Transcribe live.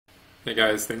Hey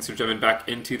guys, thanks for jumping back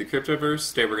into the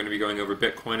Cryptoverse. Today we're going to be going over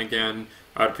Bitcoin again.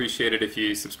 I'd appreciate it if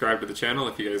you subscribe to the channel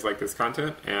if you guys like this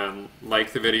content and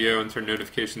like the video and turn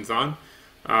notifications on.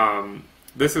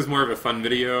 This is more of a fun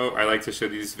video. I like to show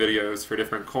these videos for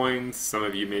different coins. Some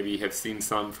of you maybe have seen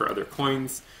some for other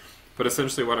coins. But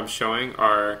essentially what I'm showing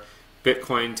are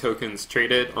Bitcoin tokens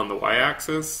traded on the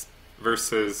y-axis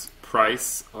versus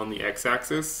price on the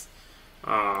x-axis.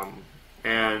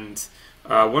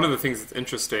 One of the things that's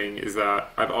interesting is that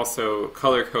I've also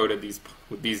color-coded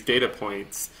these data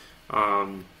points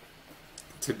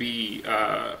to be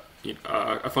a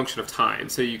function of time.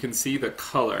 So you can see the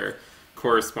color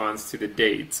corresponds to the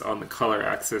dates on the color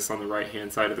axis on the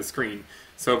right-hand side of the screen.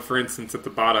 So for instance, at the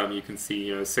bottom you can see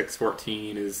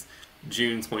 6/14 is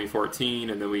June 2014,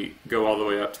 and then we go all the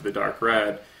way up to the dark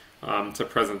red to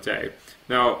present day.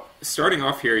 Now, starting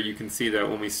off here, you can see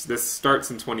that this starts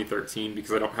in 2013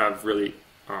 because I don't have really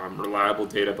reliable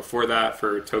data before that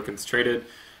for tokens traded.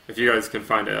 If you guys can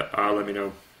find it, let me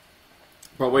know.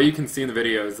 But what you can see in the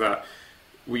video is that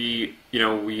we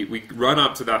run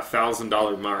up to that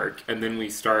 $1,000 mark, and then we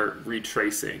start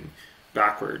retracing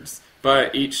backwards.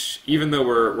 But even though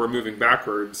we're moving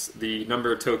backwards, the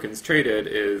number of tokens traded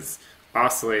is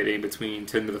oscillating between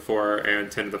 10 to the 4 and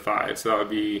 10 to the 5. So that would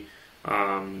be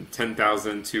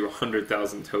 10,000 to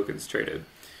 100,000 tokens traded.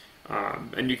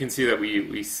 And you can see that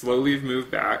we slowly move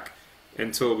back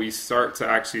until we start to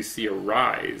actually see a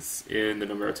rise in the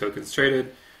number of tokens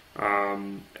traded.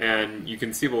 And you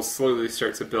can see we'll slowly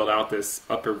start to build out this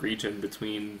upper region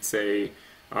between, say,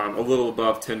 a little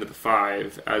above 10 to the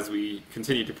 5 as we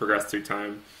continue to progress through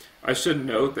time. I should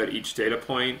note that each data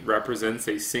point represents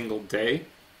a single day.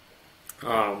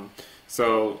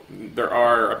 So there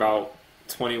are about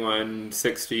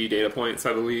 2160 data points,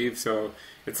 I believe, so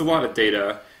it's a lot of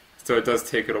data, so it does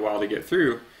take it a while to get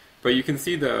through. But you can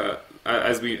see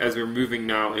as we're moving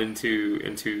now into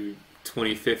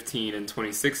 2015 and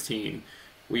 2016,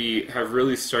 we have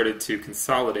really started to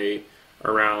consolidate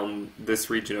around this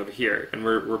region over here, and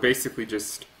we're basically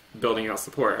just building out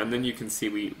support. And then you can see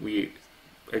we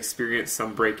experience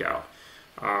some breakout,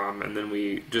 and then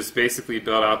we just basically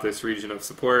build out this region of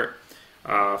support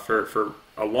for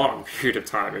a long period of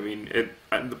time. I mean,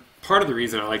 part of the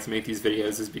reason I like to make these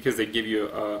videos is because they give you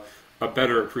a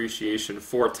better appreciation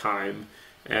for time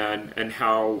and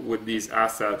how with these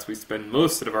assets we spend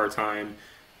most of our time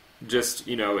just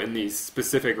in these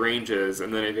specific ranges,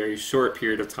 and then a very short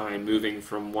period of time moving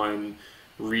from one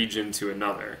region to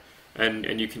another.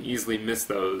 And you can easily miss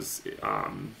those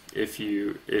if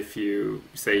you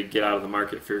say get out of the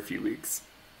market for a few weeks.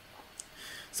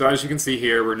 So as you can see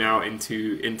here, we're now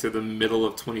into the middle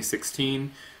of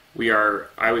 2016.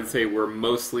 I would say we're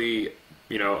mostly,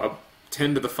 a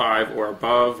 10 to the 5 or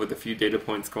above, with a few data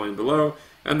points going below,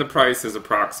 and the price is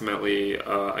approximately,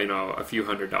 a few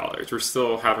 $100s. We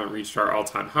still haven't reached our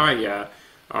all-time high yet,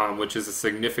 which is a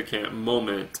significant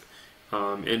moment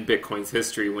in Bitcoin's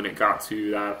history when it got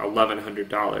to that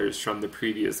 $1,100 from the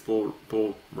previous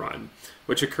bull run,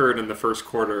 which occurred in the first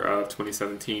quarter of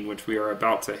 2017, which we are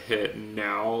about to hit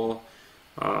now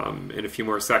in a few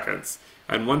more seconds.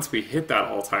 And once we hit that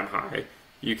all-time high,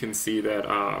 you can see that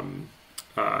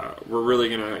we're really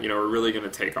gonna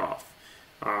take off.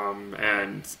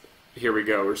 And here we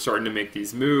go. We're starting to make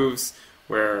these moves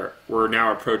where we're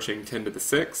now approaching 10 to the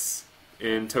 6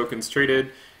 in tokens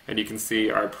traded. And you can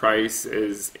see our price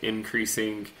is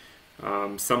increasing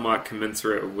somewhat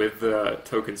commensurate with the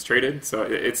tokens traded. So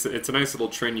it's a nice little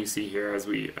trend you see here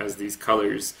as these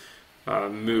colors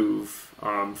move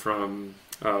from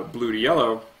blue to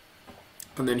yellow.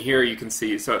 And then here you can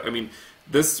see, so I mean,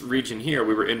 this region here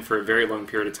we were in for a very long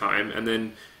period of time, and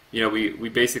then we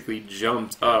basically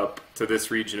jumped up to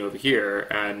this region over here,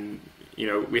 and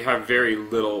we have very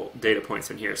little data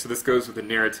points in here. So this goes with the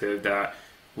narrative that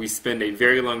we spend a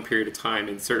very long period of time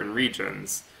in certain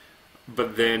regions,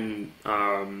 but then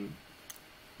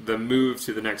the move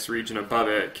to the next region above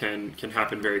it can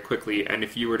happen very quickly. And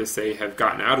if you were to say have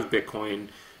gotten out of Bitcoin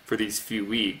for these few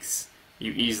weeks,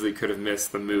 you easily could have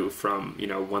missed the move from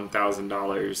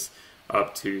 $1,000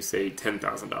 up to, say,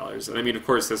 $10,000. And I mean, of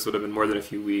course, this would have been more than a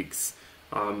few weeks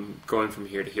going from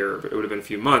here to here, but it would have been a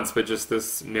few months. But just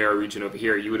this narrow region over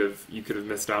here, you could have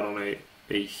missed out on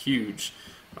a huge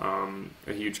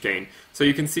gain. So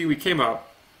you can see we came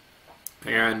up,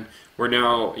 and we're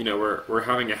now we're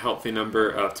having a healthy number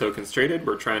of tokens traded.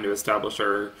 We're trying to establish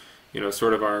our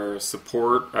sort of our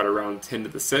support at around 10 to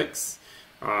the 6.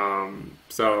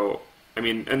 So I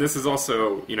mean, and this is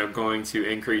also going to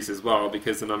increase as well,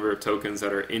 because the number of tokens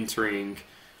that are entering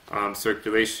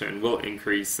circulation will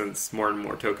increase since more and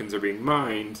more tokens are being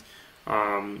mined.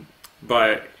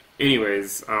 But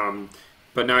anyways,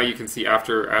 but now you can see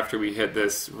after we hit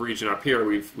this region up here,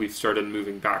 we've started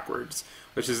moving backwards,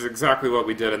 which is exactly what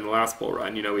we did in the last bull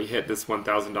run. You know, we hit this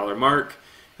 $1,000 mark,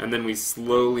 and then we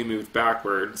slowly moved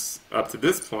backwards up to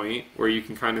this point where you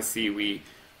can kind of see we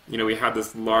had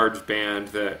this large band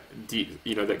that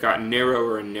that got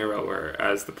narrower and narrower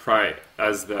as the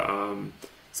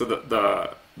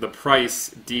price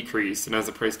decreased, and as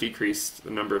the price decreased, the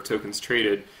number of tokens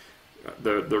traded,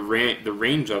 the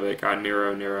range of it got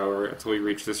narrower and narrower until we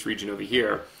reached this region over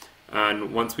here.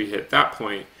 And once we hit that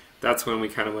point, that's when we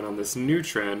kind of went on this new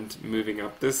trend, moving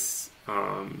up this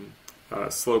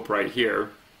slope right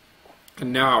here.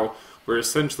 And now we're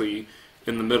essentially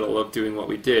in the middle of doing what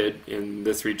we did in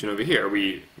this region over here.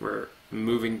 We're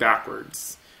moving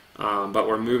backwards, but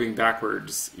we're moving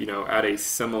backwards, at a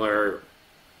similar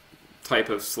type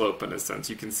of slope in a sense.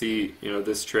 You can see,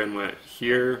 this trend went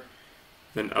here,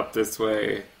 then up this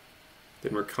way,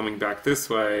 then we're coming back this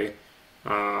way,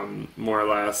 more or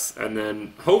less, and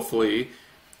then hopefully,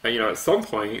 at some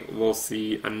point we'll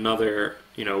see another,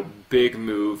 big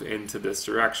move into this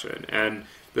direction. And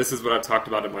this is what I've talked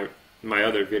about in my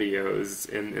other videos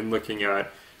in looking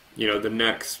at, the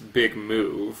next big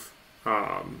move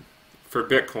for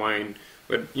Bitcoin.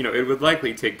 But it would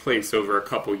likely take place over a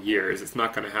couple years. It's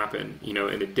not going to happen, in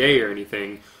a day or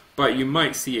anything. But you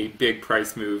might see a big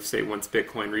price move, say, once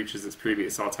Bitcoin reaches its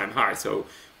previous all-time high. So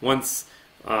once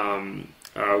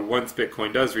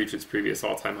Bitcoin does reach its previous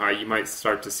all-time high, you might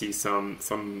start to see some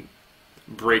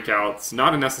breakouts,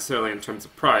 not necessarily in terms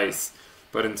of price,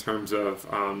 but in terms of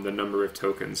the number of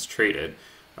tokens traded.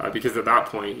 Because at that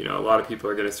point, a lot of people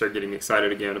are going to start getting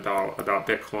excited again about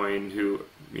Bitcoin, who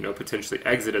potentially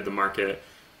exited the market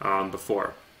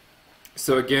before.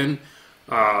 So again,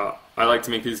 I like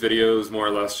to make these videos more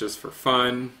or less just for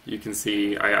fun. You can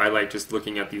see I like just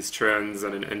looking at these trends,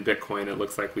 and in Bitcoin it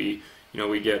looks like we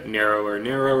get narrower and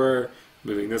narrower,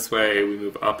 moving this way, we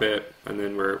move up it, and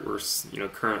then we're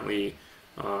currently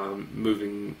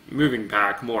moving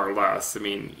back more or less. I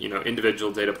mean,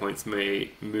 individual data points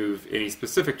may move any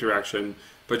specific direction,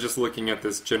 but just looking at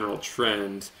this general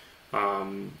trend,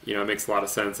 it makes a lot of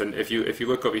sense. And if you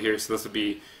look over here, so this would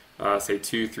be say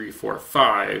 2, 3, 4,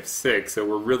 5, 6. So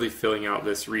we're really filling out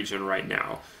this region right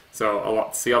now. So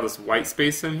see all this white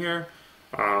space in here?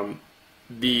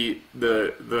 The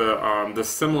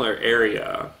similar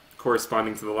area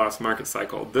corresponding to the last market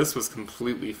cycle, this was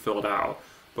completely filled out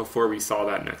before we saw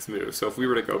that next move. So if we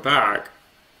were to go back,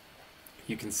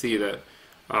 you can see that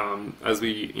as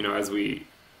we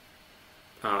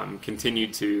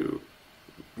continued to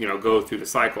go through the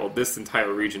cycle, this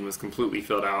entire region was completely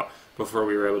filled out before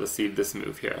we were able to see this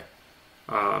move here.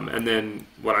 And then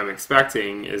what I'm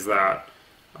expecting is that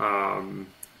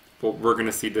we're going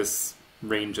to see this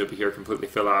range over here completely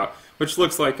fill out, which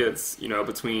looks like it's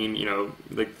between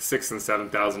like $6,000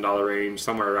 and $7,000 range,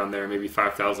 somewhere around there, maybe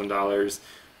 $5,000.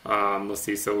 Let's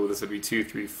see, so this would be 2,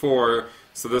 3, 4.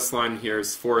 So this line here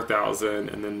is 4,000,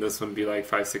 and then this one would be like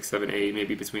 5, 6, 7, 8,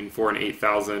 maybe between 4 and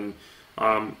 8,000.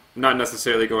 Not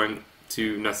necessarily going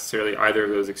to necessarily either of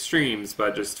those extremes,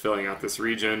 but just filling out this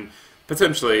region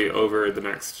potentially over the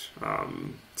next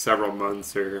several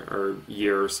months or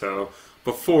year or so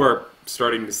before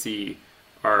starting to see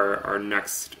our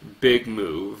next big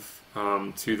move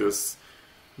to this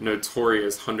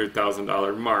notorious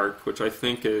 $100,000 mark, which I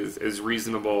think is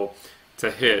reasonable to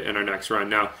hit in our next run.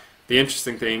 Now, the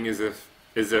interesting thing is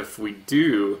if we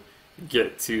do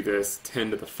get to this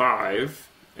 10 to the 5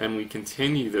 and we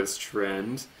continue this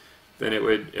trend, then it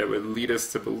would lead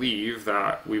us to believe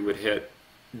that we would hit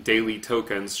daily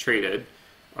tokens traded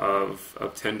of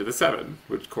 10 to the 7,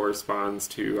 which corresponds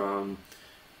to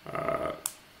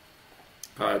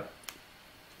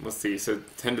let's see, so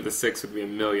 10 to the 6 would be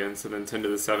 1 million, so then 10 to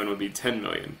the 7 would be 10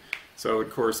 million. So it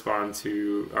would correspond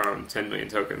to 10 million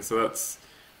tokens. So that's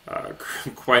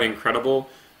quite incredible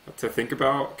to think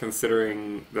about,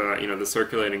 considering the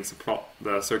circulating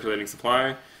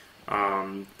supply.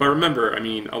 But remember, I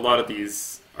mean, a lot of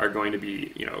these are going to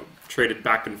be traded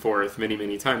back and forth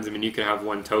many times. I mean, you could have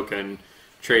one token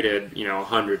traded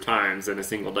 100 times in a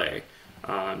single day,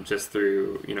 just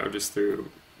through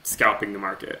scalping the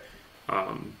market.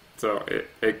 So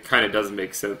it kind of doesn't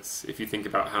make sense if you think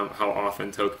about how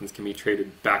often tokens can be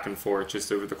traded back and forth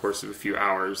just over the course of a few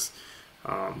hours.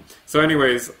 So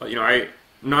anyways, I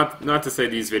not to say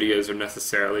these videos are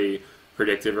necessarily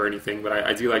predictive or anything, but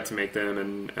I do like to make them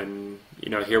and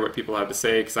hear what people have to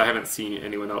say, because I haven't seen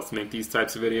anyone else make these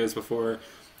types of videos before,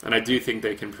 and I do think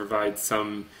they can provide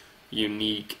some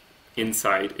unique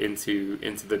insight into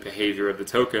the behavior of the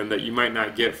token that you might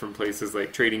not get from places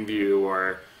like TradingView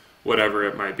or whatever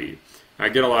it might be. I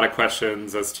get a lot of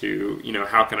questions as to,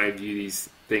 how can I view these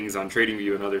things on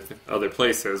TradingView and other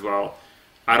places. Well,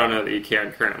 I don't know that you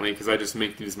can currently because I just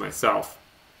make these myself.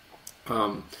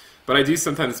 But I do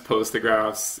sometimes post the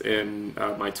graphs in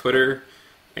my Twitter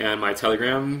and my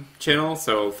Telegram channel,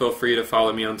 so feel free to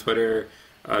follow me on Twitter.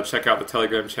 Check out the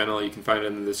Telegram channel. You can find it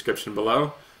in the description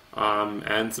below.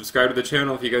 And subscribe to the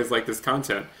channel if you guys like this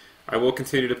content. I will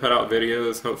continue to put out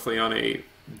videos, hopefully on a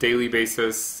daily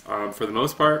basis for the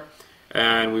most part,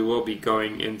 and we will be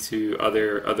going into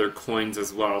other coins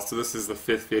as well. So this is the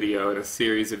 5th video in a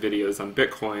series of videos on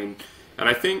Bitcoin, and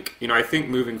I think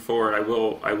moving forward, I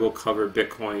will cover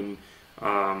Bitcoin,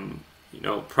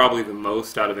 probably the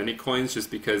most out of any coins, just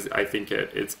because I think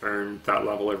it's earned that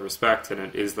level of respect and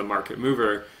it is the market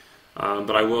mover.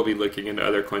 But I will be looking into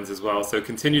other coins as well. So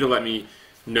continue to let me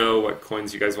know what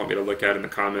coins you guys want me to look at in the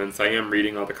comments. I am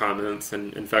reading all the comments,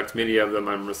 and in fact, many of them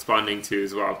I'm responding to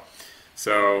as well.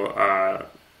 So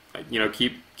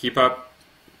keep up.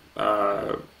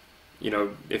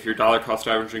 If you're dollar cost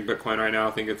averaging Bitcoin right now,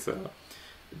 I think it's a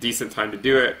decent time to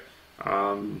do it.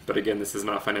 But again, this is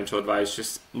not financial advice.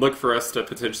 Just look for us to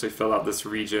potentially fill out this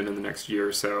region in the next year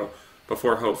or so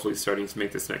before hopefully starting to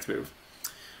make this next move.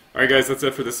 Alright guys, that's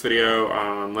it for this video.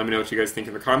 Let me know what you guys think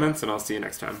in the comments, and I'll see you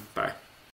next time. Bye.